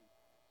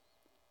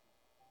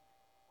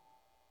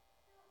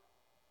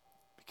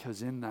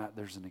 Because in that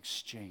there's an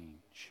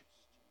exchange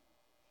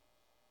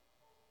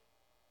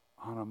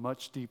on a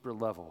much deeper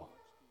level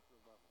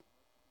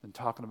than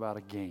talking about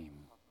a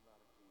game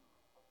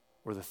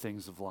or the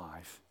things of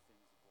life.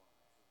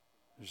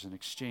 There's an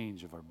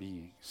exchange of our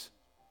beings.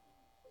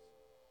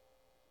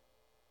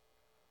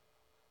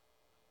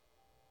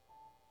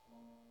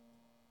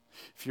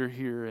 If you're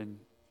here and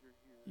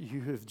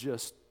you have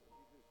just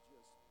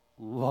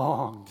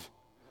longed,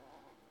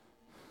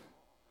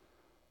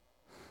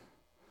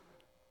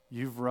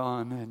 you've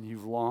run and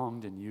you've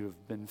longed and you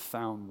have been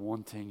found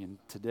wanting, and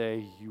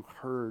today you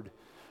heard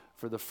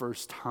for the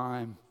first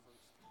time,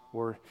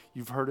 or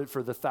you've heard it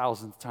for the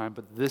 1,000th time,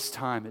 but this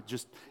time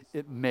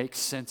it makes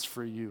sense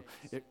for you.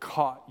 It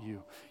caught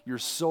you. Your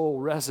soul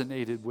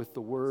resonated with the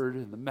word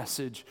and the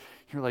message.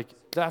 You're like,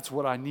 that's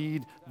what I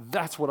need.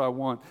 That's what I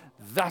want.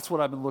 That's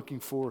what I've been looking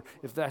for.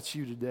 If that's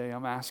you today,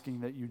 I'm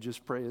asking that you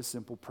just pray a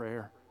simple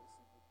prayer.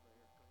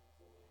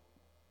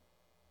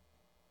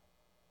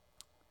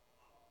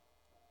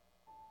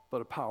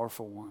 But a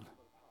powerful one.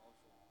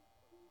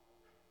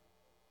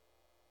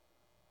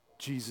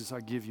 Jesus, I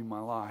give you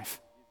my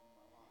life.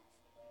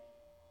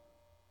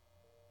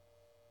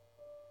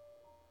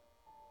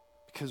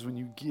 Because when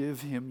you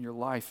give him your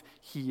life,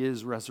 he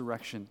is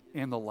resurrection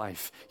and the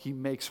life. He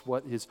makes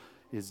what is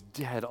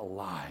dead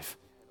alive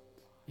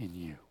in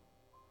you.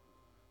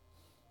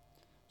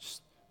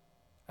 Just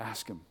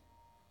ask him.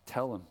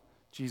 Tell him,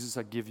 Jesus,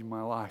 I give you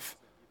my life.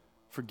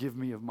 Forgive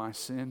me of my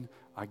sin.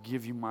 I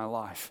give you my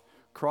life.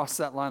 Cross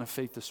that line of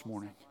faith this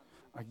morning.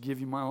 I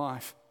give you my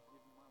life.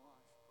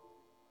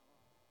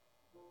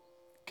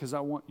 Because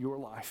I want your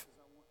life.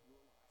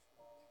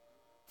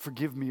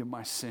 Forgive me of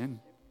my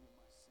sin.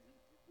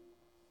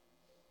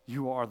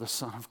 You are the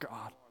Son of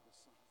God.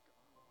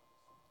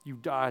 You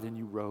died and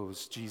you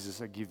rose. Jesus,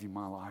 I give you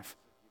my life.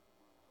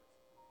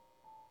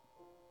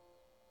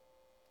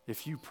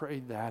 If you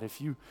prayed that, if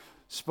you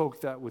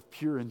spoke that with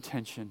pure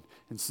intention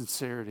and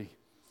sincerity,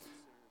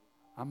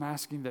 I'm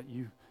asking that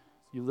you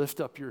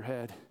lift up your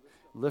head,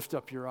 lift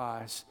up your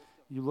eyes,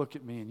 you look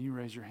at me and you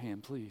raise your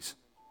hand, please.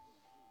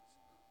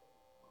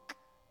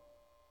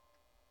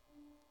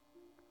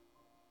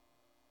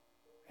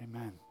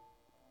 Amen.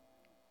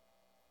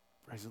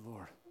 Praise the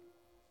Lord.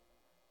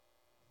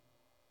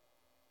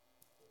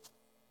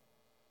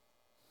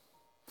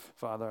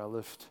 Father, I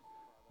lift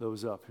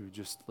those up who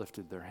just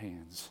lifted their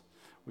hands.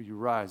 Will you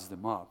rise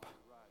them up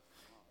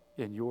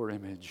in your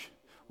image?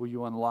 Will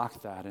you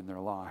unlock that in their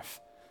life?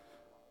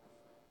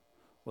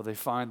 Will they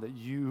find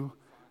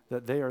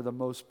that they are the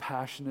most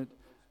passionate,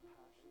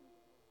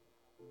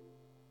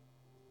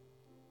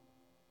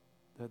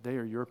 that they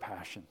are your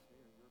passion?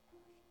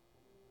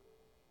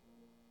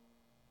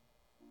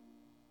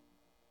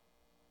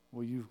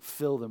 Will you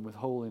fill them with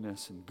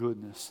holiness and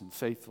goodness and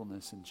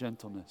faithfulness and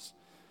gentleness,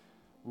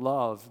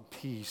 love and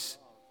peace?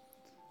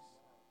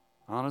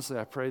 Honestly,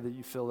 I pray that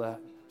you fill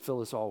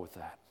us all with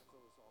that.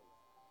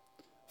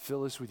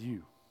 Fill us with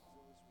you.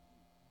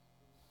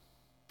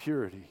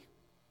 Purity.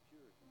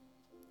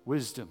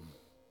 Wisdom.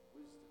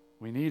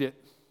 We need it.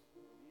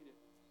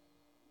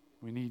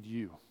 We need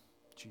you,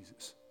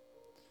 Jesus.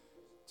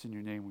 It's in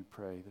your name we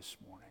pray this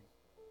morning.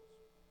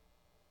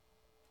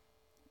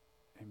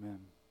 Amen.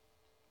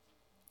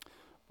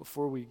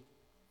 Before we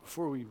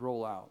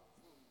roll out,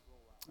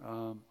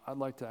 I'd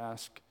like to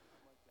ask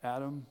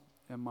Adam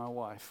and my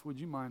wife, would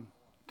you mind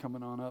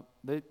coming on up?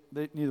 They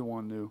neither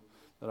one knew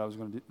that I was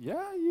going to do.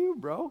 Yeah, you,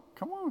 bro.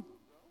 Come on.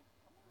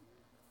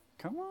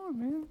 Come on,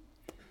 man.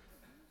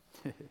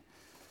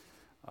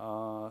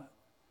 Come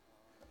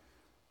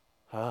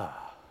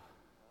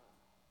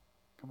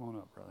on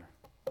up, brother.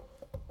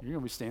 You're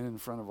going to be standing in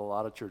front of a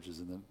lot of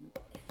churches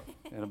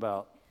in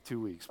about 2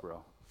 weeks,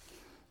 bro.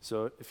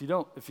 So if you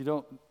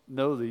don't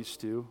know these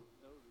two,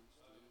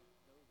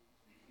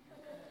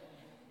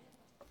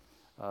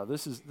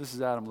 this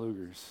is Adam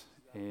Luger's,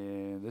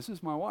 and this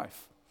is my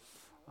wife.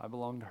 I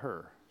belong to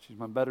her. She's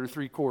my better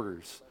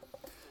 3/4.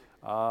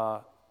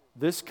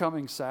 This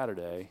coming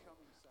Saturday,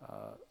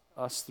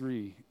 us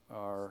three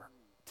are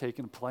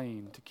taking a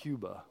plane to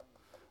Cuba.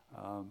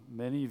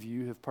 Many of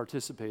you have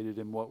participated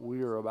in what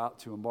we are about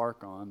to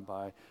embark on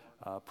by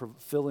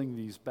filling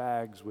these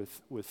bags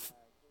with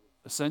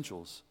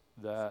essentials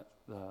that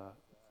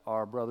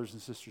our brothers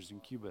and sisters in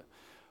Cuba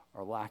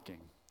are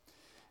lacking.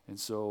 And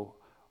so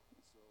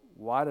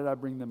why did I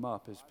bring them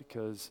up is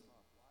because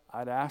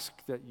I'd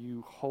ask that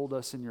you hold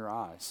us in your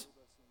eyes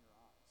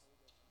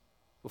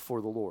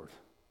before the Lord,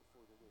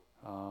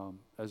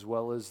 as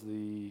well as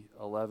the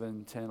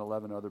 11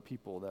 other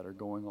people that are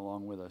going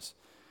along with us.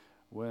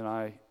 When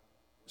I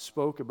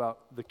spoke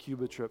about the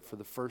Cuba trip for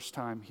the first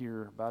time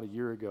here about a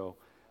year ago,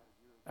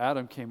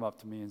 Adam came up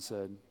to me and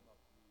said,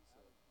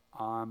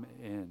 I'm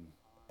in.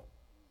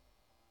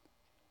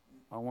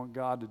 I want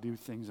God to do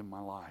things in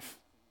my life.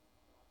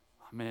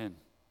 I'm in.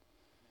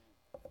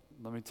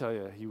 Let me tell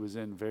you, he was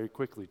in very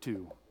quickly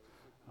too.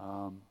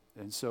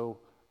 And so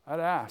I'd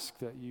ask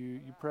that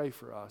you pray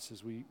for us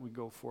as we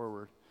go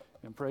forward,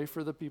 and pray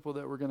for the people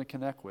that we're going to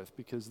connect with,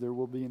 because there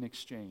will be an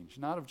exchange,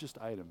 not of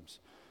just items.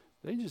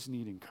 They just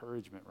need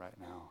encouragement right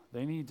now.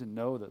 They need to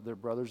know that their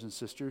brothers and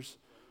sisters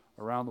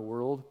around the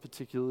world,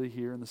 particularly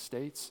here in the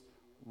States,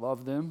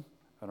 love them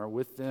and are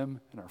with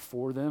them and are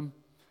for them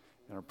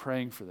and are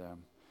praying for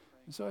them.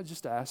 And so I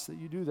just ask that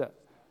you do that.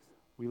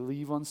 We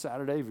leave on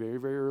Saturday very,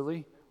 very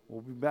early.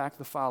 We'll be back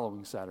the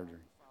following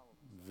Saturday,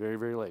 very,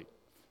 very late.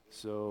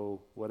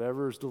 So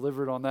whatever is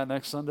delivered on that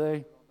next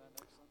Sunday,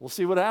 we'll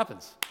see what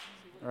happens.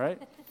 All right?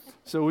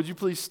 So would you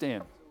please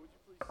stand?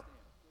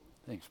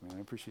 Thanks, man. I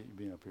appreciate you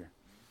being up here.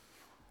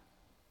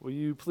 Will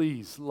you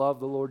please love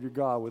the Lord your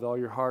God with all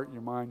your heart,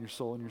 your mind, your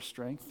soul, and your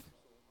strength?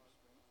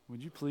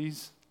 Would you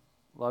please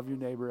love your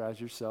neighbor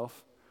as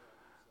yourself?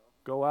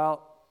 Go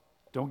out.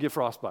 Don't get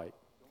frostbite.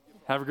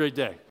 Have a great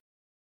day.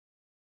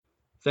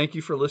 Thank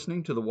you for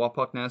listening to the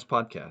Wapak Naz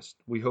podcast.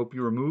 We hope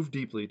you are moved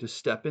deeply to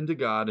step into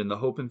God and the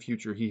hope and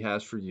future He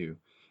has for you,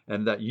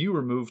 and that you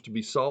are moved to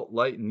be salt,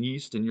 light, and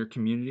yeast in your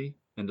community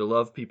and to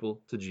love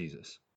people to Jesus.